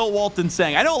heck is Bill Walton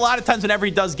saying? I know a lot of times whenever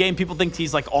he does game, people think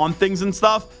he's like on things and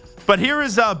stuff. But here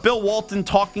is Bill Walton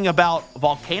talking about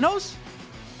volcanoes.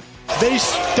 They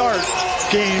start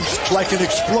games like an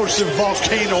explosive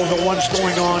volcano, the ones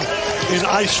going on in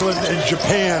Iceland and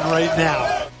Japan right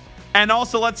now. And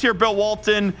also, let's hear Bill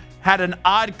Walton had an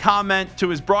odd comment to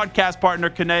his broadcast partner,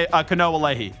 Kanoa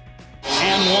Leahy.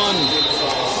 And one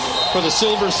for the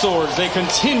Silver Swords. They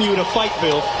continue to fight,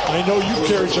 Bill. I know you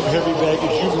carried some heavy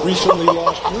baggage. You've recently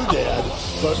lost your dad.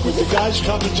 But with the guys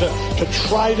coming to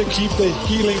try to keep the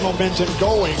healing momentum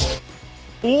going.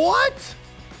 What?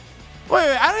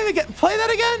 Wait, I don't even play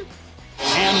that again?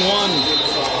 And one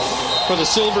for the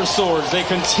Silver Swords. They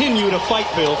continue to fight,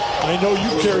 Bill. I know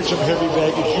you carried some heavy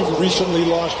baggage. You've recently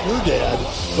lost your dad.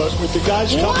 But with the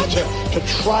guys coming to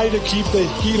try to keep the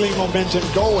healing momentum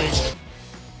going.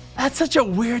 That's such a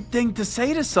weird thing to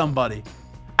say to somebody.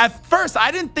 At first,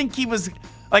 I didn't think he was,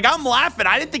 like, I'm laughing.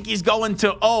 I didn't think he's going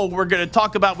to, we're going to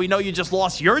talk about, we know you just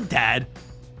lost your dad.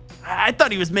 I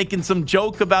thought he was making some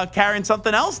joke about carrying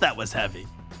something else that was heavy.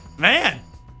 Man,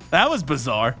 that was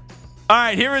bizarre. All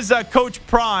right, here is Coach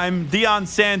Prime. Deion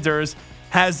Sanders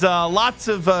has lots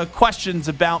of questions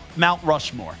about Mount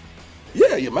Rushmore.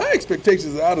 Yeah, my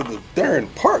expectations are out of the darn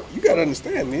park. You got to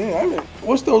understand, man. I mean,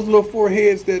 what's those little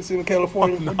foreheads that's in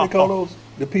California? What they call those?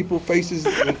 The people faces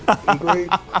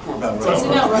engraved?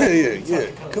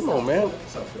 Yeah. Come on, man.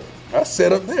 I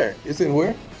sat up there. It's in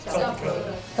where? South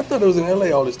Dakota. I thought it was in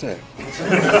L.A. all this time.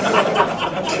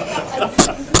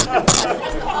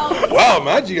 Wow,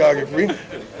 my geography.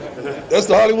 That's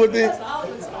the Hollywood thing?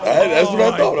 That's what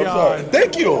I thought. I'm sorry.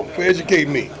 Thank you for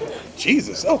educating me.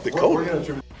 Jesus, South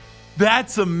Dakota.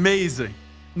 That's amazing.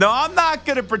 No, I'm not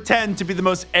going to pretend to be the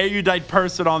most erudite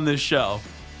person on this show.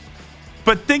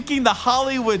 But thinking the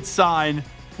Hollywood sign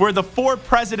where the 4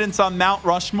 presidents on Mount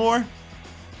Rushmore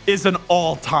is an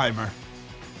all-timer.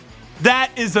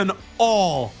 That is an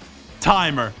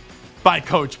all-timer by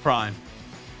Coach Prime.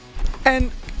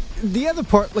 And the other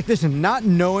part, like, listen, not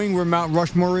knowing where Mount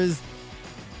Rushmore is,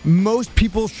 most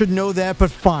people should know that, but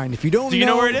fine. If you don't know... Do you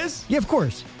know where it is? Yeah, of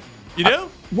course. You do?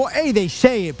 Well, they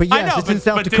say it, but yes, I know, it's in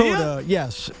South Dakota.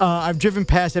 Yes. I've driven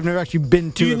past. I've never actually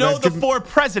been to it. Do you know the 4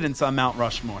 presidents on Mount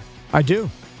Rushmore? I do.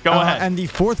 Go ahead. And the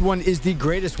 4th one is the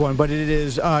greatest one, but it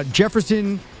is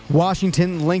Jefferson,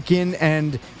 Washington, Lincoln,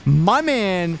 and my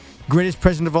man, greatest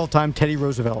president of all time, Teddy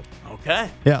Roosevelt. Okay.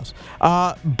 Yes.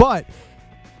 But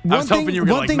one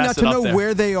thing not to know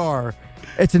where they are.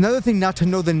 It's another thing not to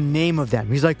know the name of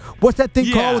them. He's like, what's that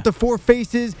thing called with the 4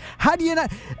 faces? How do you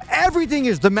not? Everything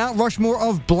is the Mount Rushmore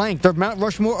of blank, the Mount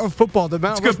Rushmore of football, the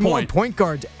Mount Rushmore of point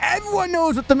guards. Everyone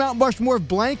knows what the Mount Rushmore of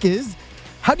blank is.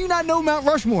 How do you not know Mount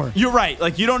Rushmore? You're right.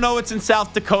 Like, you don't know it's in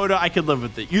South Dakota. I could live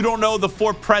with it. You don't know the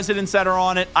 4 presidents that are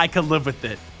on it. I could live with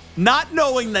it. Not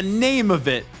knowing the name of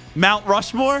it, Mount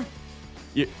Rushmore,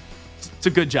 it's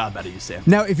a good job out of you, Sam.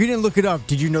 Now, if you didn't look it up,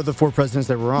 did you know the 4 presidents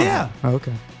that were on it? Yeah. Oh,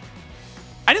 okay.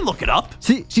 I didn't look it up.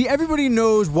 See, everybody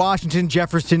knows Washington,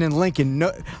 Jefferson, and Lincoln.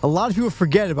 No, a lot of people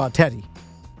forget about Teddy.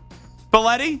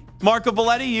 Belletti? Marco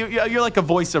Belletti? You're like a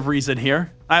voice of reason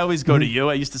here. I always go to you.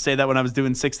 I used to say that when I was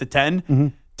doing 6 to 10.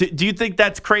 Mm-hmm. Do you think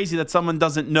that's crazy that someone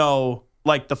doesn't know,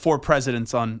 like, the 4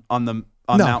 presidents on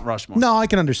Mount Rushmore? No, I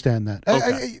can understand that.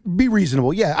 Okay. Be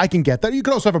reasonable. Yeah, I can get that. You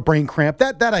could also have a brain cramp.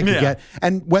 That I can get.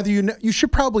 And whether you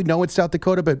should probably know it's South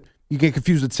Dakota, but you get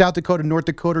confused with South Dakota, North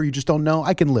Dakota, or you just don't know.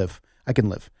 I can live.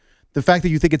 The fact that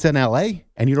you think it's in L.A.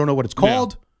 and you don't know what it's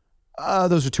called,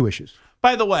 those are 2 issues.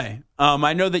 By the way,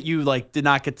 I know that you did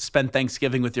not get to spend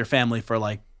Thanksgiving with your family for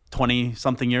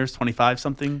 20-something years,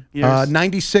 25-something years?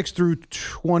 96 through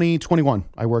 2021.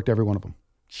 I worked every one of them.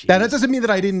 That doesn't mean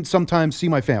that I didn't sometimes see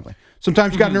my family.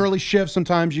 Sometimes you got an early shift.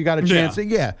 Sometimes you got a chance.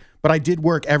 Yeah. But I did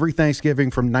work every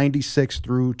Thanksgiving from 96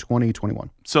 through 2021.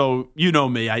 So you know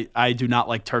me. I do not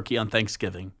like turkey on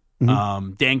Thanksgiving.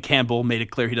 Mm-hmm. Dan Campbell made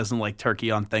it clear he doesn't like turkey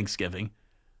on Thanksgiving.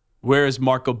 Where is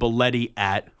Marco Belletti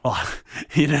at? Well,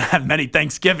 he didn't have many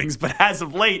Thanksgivings, but as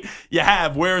of late, you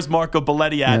have. Where is Marco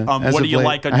Belletti at? What do you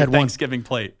like on your Thanksgiving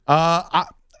plate?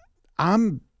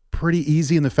 I'm pretty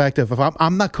easy in the fact of if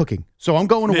I'm not cooking. So I'm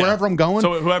going to wherever I'm going.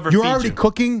 So whoever you're feeds already you.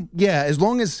 Cooking. Yeah, as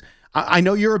long as I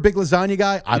know you're a big lasagna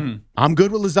guy. I'm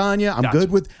good with lasagna. I'm good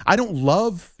with. I don't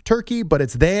love turkey, but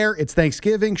it's there. It's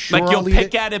Thanksgiving. Sure, like you'll I'll eat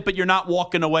pick at it, but you're not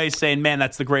walking away saying, "Man,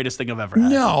 that's the greatest thing I've ever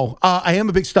had." No, I am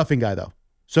a big stuffing guy though.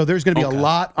 So there's going to be a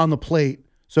lot on the plate.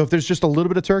 So if there's just a little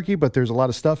bit of turkey, but there's a lot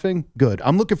of stuffing, good.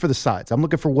 I'm looking for the sides. I'm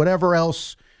looking for whatever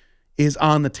else is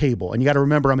on the table. And you got to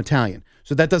remember, I'm Italian.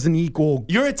 So that doesn't equal...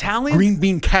 You're Italian? Green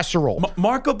bean casserole.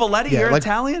 Marco Belletti, you're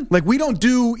Italian? Like, we don't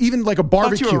do even like a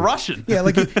barbecue. I thought you were Russian. Yeah,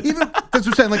 like even... That's what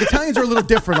I'm saying. Like, Italians are a little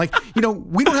different. Like, we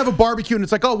don't have a barbecue and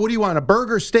it's like, oh, what do you want? A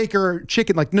burger, steak, or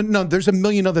chicken? Like, no, there's a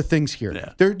million other things here.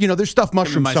 Yeah. There's stuffed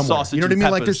mushrooms somewhere. You know what I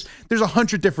mean? Like, there's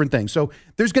 100 different things. So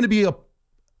there's going to be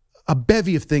a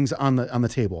bevy of things on the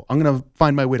table. I'm going to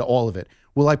find my way to all of it.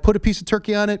 Will I put a piece of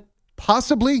turkey on it?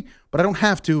 Possibly, but I don't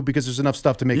have to because there's enough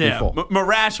stuff to make me full.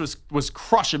 Marash was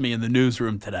crushing me in the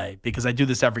newsroom today because I do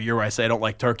this every year where I say I don't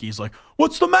like turkey. He's like,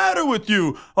 what's the matter with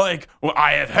you? Like, well,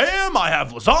 I have ham, I have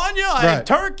lasagna, I have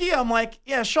turkey. I'm like,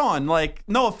 yeah, Sean, like,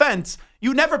 no offense.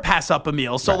 you never pass up a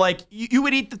meal. So, you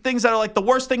would eat the things that are like the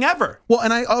worst thing ever. Well,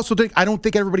 and I also don't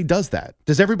think everybody does that.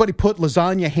 Does everybody put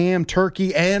lasagna, ham,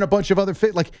 turkey, and a bunch of other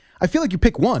I feel like you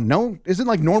pick one. No? Isn't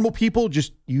like normal people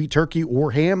just you eat turkey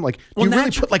or ham? Like, do you really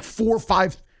put like 4 or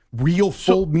 5 real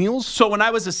full meals? So when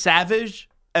I was a savage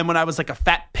and when I was like a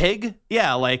fat pig,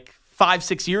 like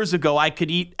 5-6 years ago, I could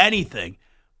eat anything.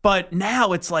 But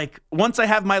now it's like once I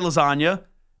have my lasagna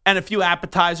and a few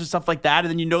appetizers, stuff like that,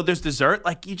 and then there's dessert,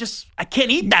 like I can't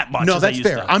eat that much. No, that's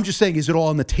fair. I'm just saying, is it all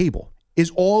on the table?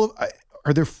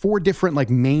 Are there 4 different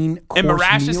like main course in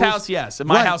Marash's meals? house? Yes. In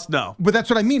my house, no. But that's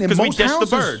what I mean. In most we dished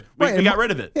houses, the bird. We got rid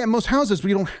of it. Yeah, in most houses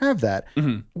we don't have that.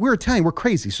 Mm-hmm. We're Italian. We're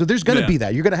crazy. So there's going to be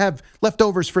that. You're going to have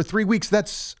leftovers for 3 weeks.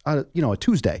 That's a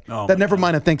Tuesday. Never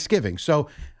mind a Thanksgiving. So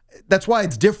that's why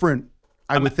it's different.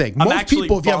 I would think most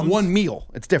people, if you have one meal,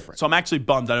 it's different. So I'm actually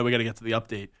bummed. I know we got to get to the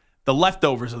update. The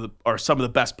leftovers are some of the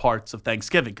best parts of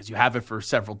Thanksgiving because you have it for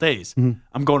several days. Mm-hmm.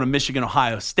 I'm going to Michigan,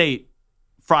 Ohio State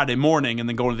Friday morning and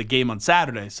then going to the game on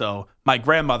Saturday. So my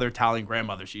grandmother, Italian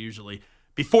grandmother, she usually,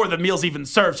 before the meal's even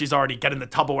served, she's already getting the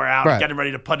Tupperware out, getting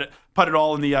ready to put it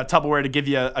all in the Tupperware to give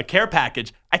you a care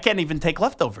package. I can't even take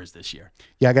leftovers this year.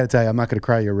 Yeah, I got to tell you, I'm not going to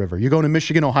cry you a river. You're going to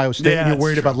Michigan, Ohio State, and you're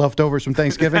worried about leftovers from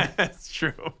Thanksgiving? That's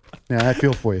true. Yeah, I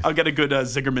feel for you. I'll get a good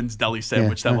Zimmerman's Deli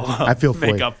sandwich that will I feel for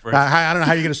make you. up for it. I don't know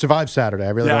how you're going to survive Saturday.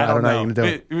 I really I don't know how you're going to do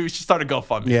it. We should start a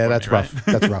GoFundMe. Yeah, that's rough.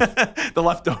 Right? That's rough. The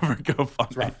leftover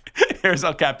GoFundMe. Here's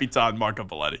El Capitan, Marco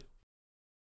Belletti.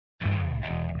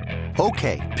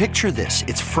 Okay, picture this.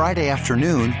 It's Friday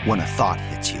afternoon when a thought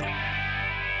hits you.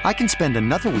 I can spend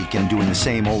another weekend doing the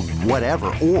same old whatever,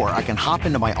 or I can hop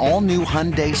into my all-new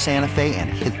Hyundai Santa Fe and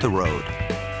hit the road.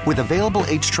 With available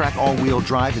H-Track all-wheel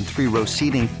drive and 3-row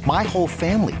seating, my whole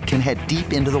family can head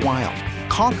deep into the wild.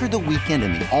 Conquer the weekend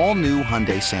in the all-new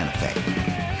Hyundai Santa Fe.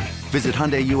 Visit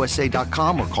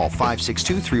HyundaiUSA.com or call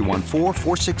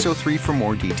 562-314-4603 for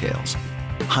more details.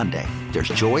 Hyundai, there's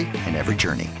joy in every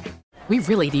journey. We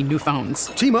really need new phones.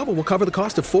 T-Mobile will cover the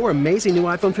cost of 4 amazing new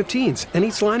iPhone 15s, and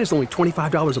each line is only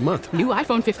 $25 a month. New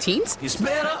iPhone 15s? It's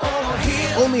better over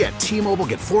here. Only at T-Mobile,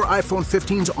 get 4 iPhone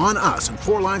 15s on us and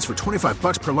 4 lines for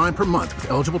 $25 per line per month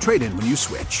with eligible trade-in when you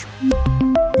switch.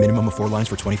 Minimum of 4 lines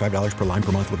for $25 per line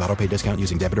per month with autopay discount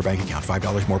using debit or bank account.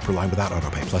 $5 more per line without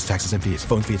autopay, plus taxes and fees.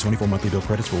 Phone fee at 24 monthly bill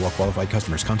credits for well-qualified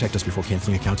customers. Contact us before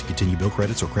canceling account to continue bill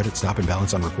credits or credit stop and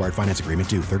balance on required finance agreement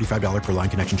due. $35 per line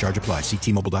connection charge applies. See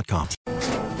T-Mobile.com.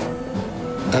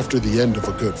 After the end of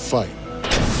a good fight,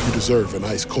 you deserve an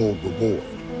ice-cold reward.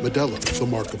 Modelo is the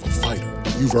mark of a fighter.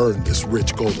 You've earned this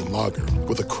rich golden lager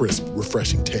with a crisp,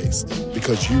 refreshing taste.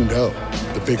 Because you know,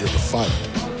 the bigger the fight,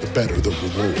 the better the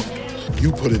reward.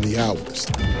 You put in the hours,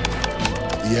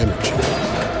 the energy,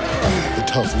 the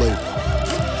tough labor.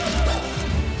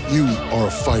 You are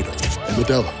a fighter, and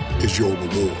Modelo is your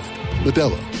reward.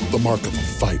 Modelo, the mark of a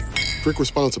fighter. Drink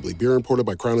responsibly. Beer imported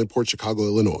by Crown Imports, Chicago,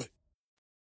 Illinois.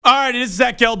 All right, it is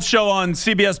Zach Gelb Show on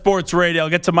CBS Sports Radio. I'll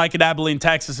get to Mike in Abilene,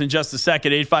 Texas in just a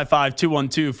second.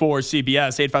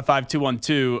 855-212-4CBS,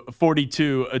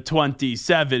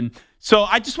 855-212-4227. So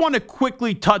I just want to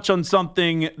quickly touch on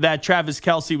something that Travis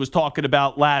Kelce was talking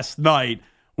about last night,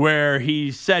 where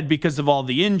he said because of all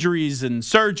the injuries and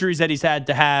surgeries that he's had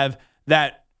to have,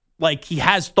 that like he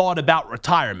has thought about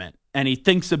retirement and he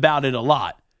thinks about it a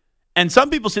lot. And some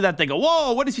people see that, they go,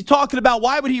 whoa, what is he talking about?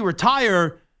 Why would he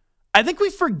retire? I think we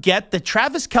forget that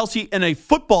Travis Kelce, in a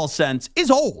football sense,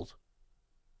 is old.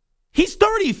 He's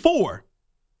 34.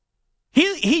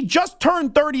 He just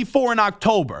turned 34 in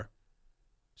October.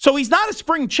 So he's not a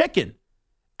spring chicken.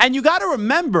 And you got to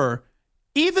remember,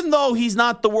 even though he's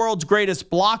not the world's greatest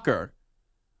blocker,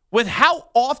 with how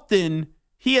often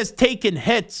he has taken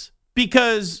hits,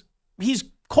 because he's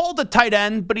called a tight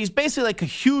end, but he's basically like a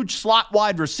huge slot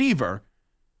wide receiver.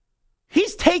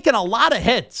 He's taken a lot of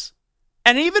hits.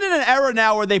 And even in an era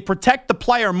now where they protect the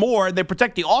player more, they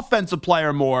protect the offensive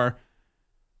player more,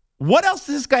 what else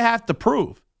does this guy have to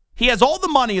prove? He has all the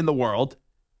money in the world.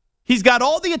 He's got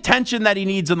all the attention that he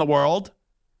needs in the world.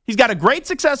 He's got a great,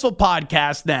 successful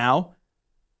podcast now.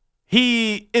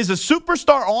 He is a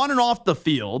superstar on and off the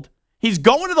field. He's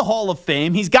going to the Hall of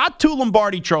Fame. He's got 2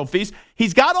 Lombardi trophies.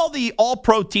 He's got all the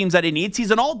all-pro teams that he needs. He's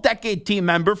an all-decade team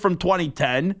member from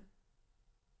 2010.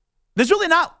 There's really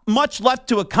not much left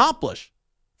to accomplish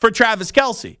for Travis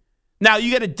Kelce. Now, you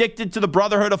get addicted to the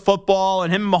brotherhood of football,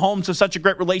 and him and Mahomes have such a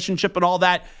great relationship and all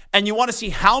that, and you want to see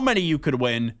how many you could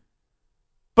win.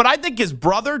 But I think his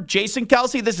brother, Jason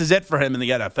Kelce, this is it for him in the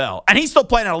NFL. And he's still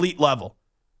playing at elite level.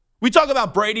 We talk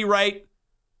about Brady, right?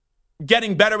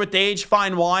 Getting better with age,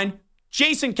 fine wine.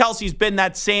 Jason Kelce's been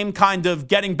that same kind of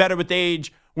getting better with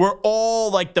age where all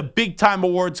like the big-time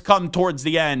awards come towards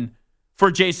the end for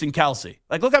Jason Kelce.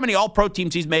 Like, look how many all-pro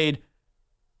teams he's made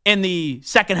in the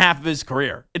second half of his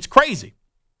career. It's crazy.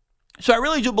 So I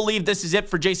really do believe this is it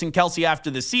for Jason Kelce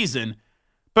after the season.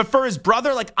 But for his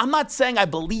brother, like, I'm not saying I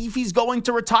believe he's going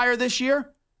to retire this year,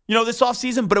 this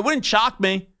offseason, but it wouldn't shock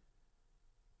me.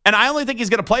 And I only think he's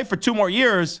going to play for 2 more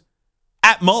years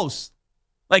at most.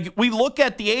 Like, we look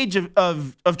at the age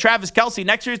of Travis Kelce.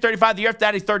 Next year he's 35. The year after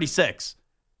that he's 36.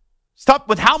 It's tough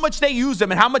with how much they use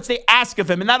him and how much they ask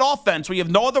of him in that offense where you have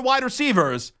no other wide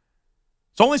receivers.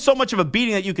 It's only so much of a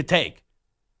beating that you could take.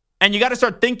 And you got to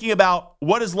start thinking about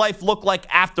what does life look like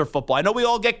after football. I know we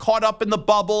all get caught up in the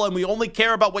bubble and we only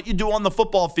care about what you do on the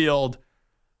football field.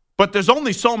 But there's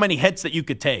only so many hits that you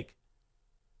could take.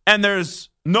 And there's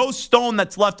no stone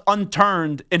that's left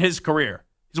unturned in his career.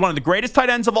 He's one of the greatest tight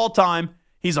ends of all time.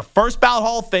 He's a first ballot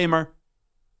Hall of Famer.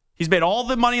 He's made all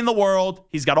the money in the world.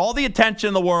 He's got all the attention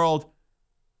in the world.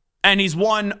 And he's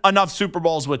won enough Super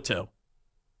Bowls with 2.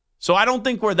 So I don't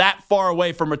think we're that far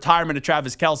away from retirement of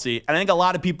Travis Kelce. And I think a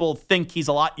lot of people think he's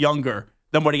a lot younger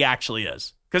than what he actually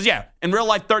is. Because, yeah, in real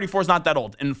life, 34 is not that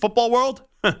old. In the football world,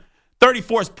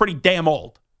 34 is pretty damn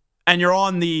old. And you're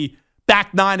on the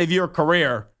back 9 of your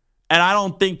career. And I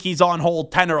don't think he's on hole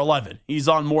 10 or 11. He's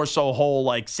on more so hole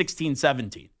like 16,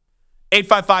 17.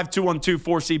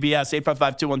 855-212-4CBS,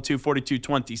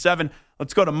 855-212-4227.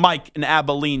 Let's go to Mike in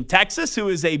Abilene, Texas, who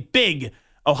is a big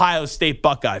Ohio State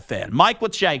Buckeye fan. Mike,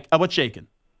 what's shaking?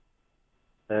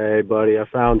 Hey, buddy, I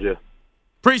found you.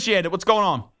 Appreciate it. What's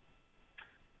going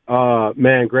on?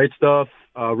 Man, great stuff.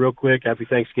 Real quick, happy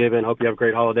Thanksgiving. Hope you have a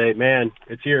great holiday. Man,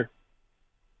 it's here.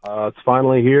 It's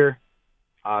finally here.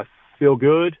 I feel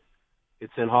good.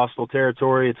 It's in hostile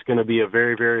territory. It's going to be a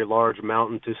very, very large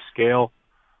mountain to scale.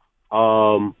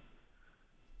 I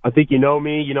think you know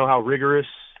me. You know how rigorous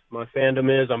my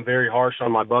fandom is. I'm very harsh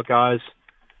on my Buckeyes.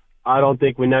 I don't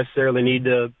think we necessarily need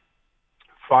to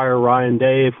fire Ryan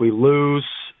Day if we lose.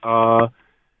 Honestly,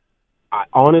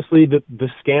 the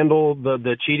scandal,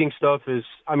 the cheating stuff is,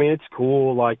 I mean, it's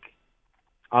cool. Like,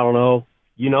 I don't know.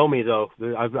 You know me, though.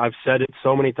 I've said it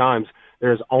so many times.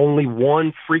 There's only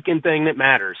one freaking thing that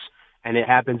matters, and it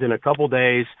happens in a couple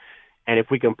days. And if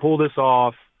we can pull this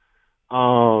off,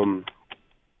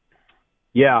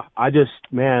 yeah,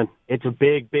 it's a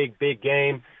big, big, big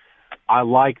game. I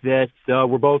like that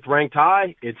we're both ranked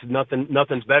high. It's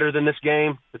nothing's better than this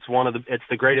game. It's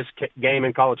the greatest game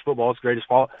in college football. It's the greatest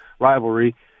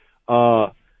rivalry.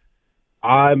 I'm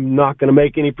not going to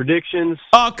make any predictions.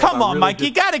 Oh, come on, Mike.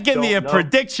 You got to give me a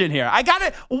prediction here. I got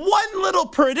it. One little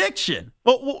prediction.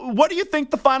 What do you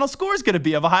think the final score is going to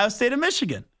be of Ohio State and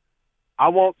Michigan? I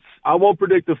won't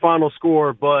predict the final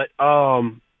score, but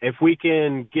if we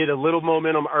can get a little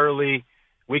momentum early,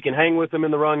 we can hang with them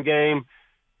in the run game.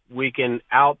 We can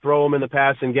out-throw them in the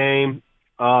passing game.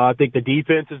 I think the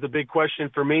defense is the big question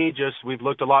for me. Just we've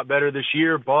looked a lot better this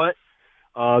year, but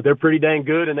they're pretty dang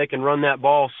good, and they can run that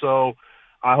ball. So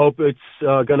I hope it's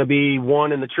going to be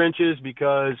one in the trenches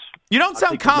because you don't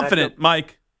sound confident,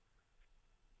 Mike.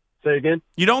 Say again?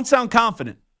 You don't sound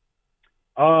confident.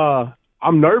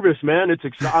 I'm nervous, man. This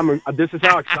is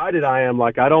how excited I am.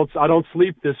 Like I don't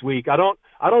sleep this week. I don't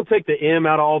take the M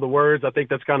out of all the words. I think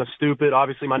that's kind of stupid.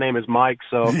 Obviously, my name is Mike,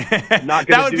 so I'm not going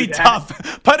to that would be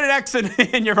tough. Put an X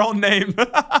in your own name.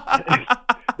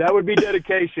 That would be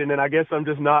dedication, and I guess I'm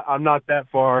not that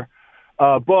far.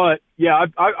 But yeah,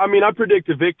 I predict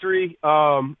a victory.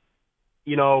 Again,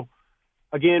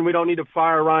 we don't need to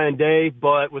fire Ryan Day,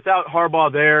 but without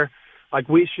Harbaugh there,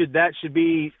 that should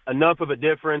be enough of a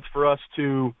difference for us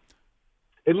to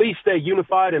at least stay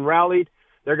unified and rallied.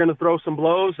 They're going to throw some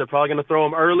blows. They're probably going to throw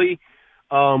them early.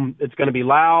 It's going to be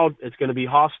loud. It's going to be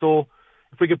hostile.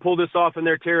 If we could pull this off in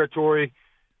their territory.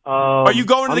 Are you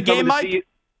going to the game, Mike?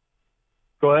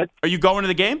 Go ahead. Are you going to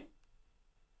the game?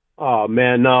 Oh,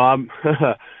 man, no. I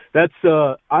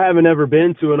haven't ever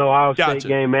been to an Ohio State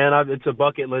game, man. It's a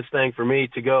bucket list thing for me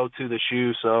to go to the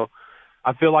shoe, so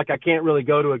I feel like I can't really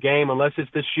go to a game unless it's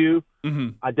the shoe. Mm-hmm.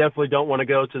 I definitely don't want to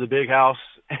go to the big house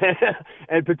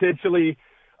and potentially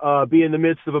be in the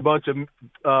midst of a bunch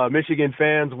of Michigan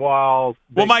fans while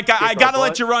Well, Mike, I got to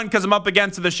let you run because I'm up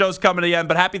against it. The show's coming to the end,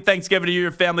 but happy Thanksgiving to you and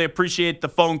your family. Appreciate the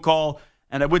phone call.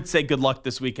 And I would say good luck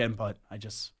this weekend, but I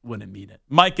just wouldn't mean it.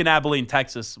 Mike in Abilene,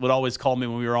 Texas, would always call me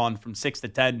when we were on from 6 to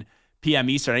 10 p.m.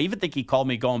 Eastern. I even think he called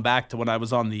me going back to when I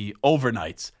was on the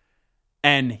overnights.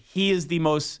 And he is the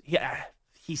most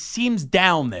he seems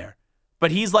down there,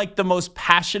 but he's like the most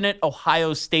passionate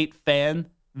Ohio State fan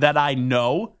that I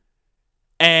know.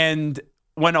 And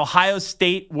when Ohio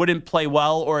State wouldn't play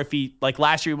well, or if he, like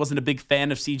last year, he wasn't a big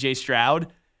fan of C.J.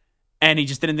 Stroud, and he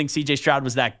just didn't think C.J. Stroud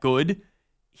was that good,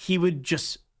 he would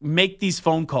just make these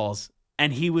phone calls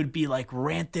and he would be like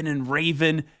ranting and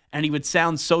raving, and he would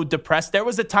sound so depressed. There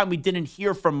was a time we didn't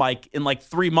hear from Mike in like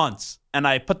 3 months, and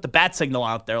I put the bat signal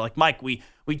out there like, Mike, we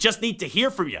just need to hear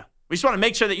from you. We just want to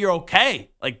make sure that you're okay.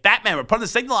 Like Batman, we're putting the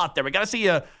signal out there. We got to see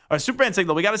a Superman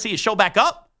signal. We got to see you show back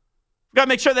up. We got to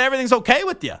make sure that everything's okay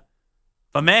with you.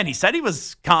 But man, he said he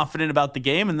was confident about the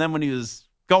game, and then when he was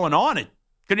going on it,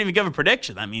 couldn't even give a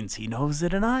prediction. That means he knows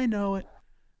it and I know it.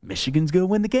 Michigan's going to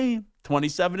win the game,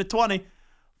 27-20.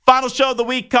 Final show of the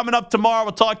week coming up tomorrow.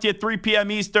 We'll talk to you at 3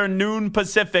 p.m. Eastern, noon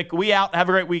Pacific. We out. Have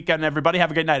a great weekend, everybody. Have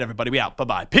a great night, everybody. We out.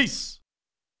 Bye-bye. Peace.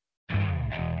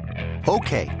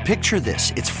 Okay, picture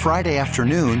this. It's Friday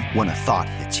afternoon when a thought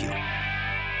hits you.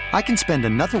 I can spend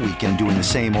another weekend doing the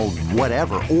same old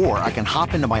whatever, or I can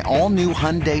hop into my all-new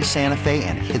Hyundai Santa Fe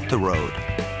and hit the road.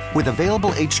 With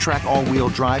available H-Track all-wheel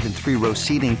drive and 3-row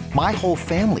seating, my whole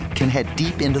family can head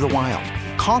deep into the wild.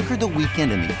 Conquer the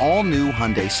weekend in the all-new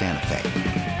Hyundai Santa Fe.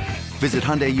 Visit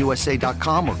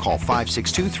HyundaiUSA.com or call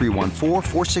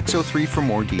 562-314-4603 for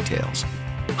more details.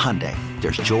 Hyundai,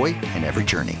 there's joy in every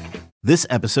journey. This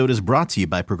episode is brought to you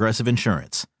by Progressive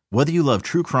Insurance. Whether you love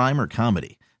true crime or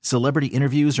comedy, celebrity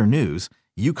interviews or news,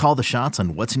 you call the shots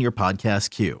on what's in your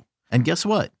podcast queue. And guess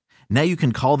what? Now you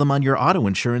can call them on your auto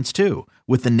insurance too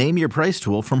with the Name Your Price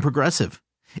tool from Progressive.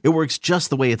 It works just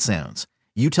the way it sounds.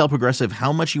 You tell Progressive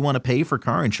how much you want to pay for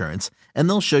car insurance, and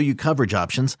they'll show you coverage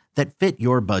options that fit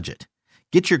your budget.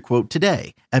 Get your quote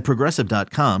today at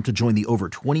Progressive.com to join the over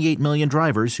 28 million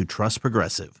drivers who trust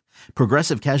Progressive.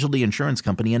 Progressive Casualty Insurance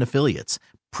Company and Affiliates.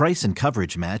 Price and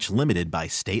coverage match limited by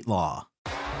state law.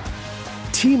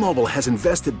 T-Mobile has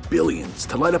invested billions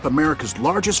to light up America's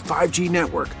largest 5G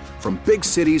network, from big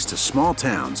cities to small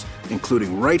towns,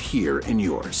 including right here in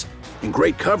yours. And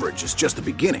great coverage is just the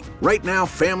beginning. Right now,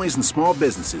 families and small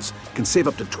businesses can save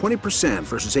up to 20%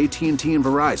 versus AT&T and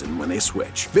Verizon when they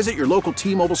switch. Visit your local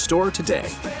T-Mobile store today.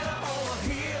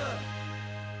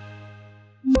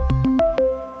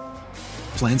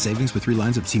 Plan savings with 3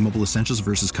 lines of T-Mobile Essentials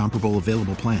versus comparable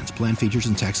available plans. Plan features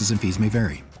and taxes and fees may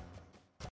vary.